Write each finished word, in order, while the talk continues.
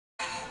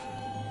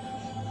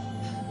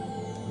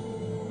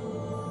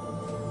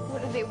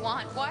do they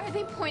want? Why are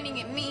they pointing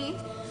at me?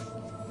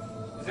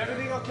 Is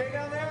everything okay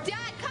down there?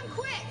 Dad, come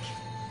quick!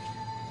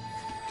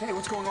 Hey,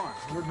 what's going on?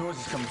 Weird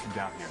noises coming from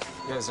down here.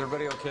 Yeah, is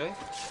everybody okay?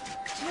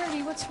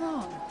 Charity, what's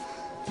wrong?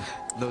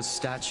 Those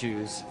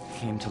statues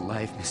came to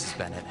life, Mrs.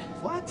 Bennett.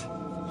 What?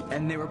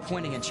 And they were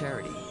pointing at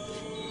Charity.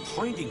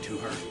 Pointing to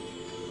her.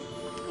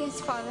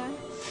 Yes, Father.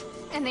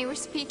 And they were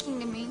speaking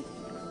to me.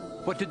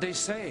 What did they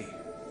say?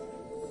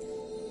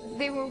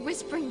 They were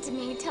whispering to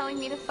me, telling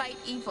me to fight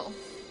evil.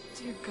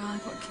 Dear God,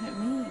 what can it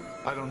mean?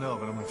 I don't know,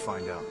 but I'm gonna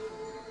find out.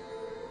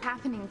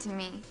 Happening to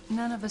me.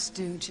 None of us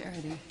do,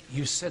 Charity.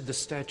 You said the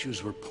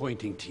statues were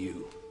pointing to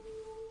you.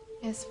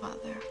 Yes,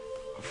 Father.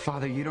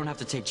 Father, you don't have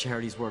to take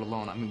Charity's word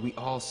alone. I mean, we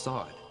all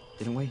saw it,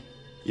 didn't we?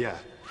 Yeah.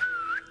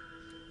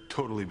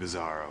 Totally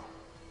bizarro.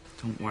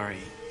 Don't worry,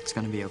 it's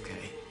gonna be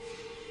okay.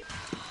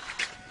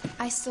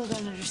 I still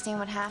don't understand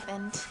what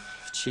happened.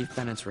 Chief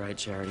Bennett's right,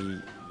 Charity.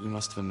 You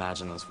must have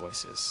imagined those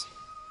voices.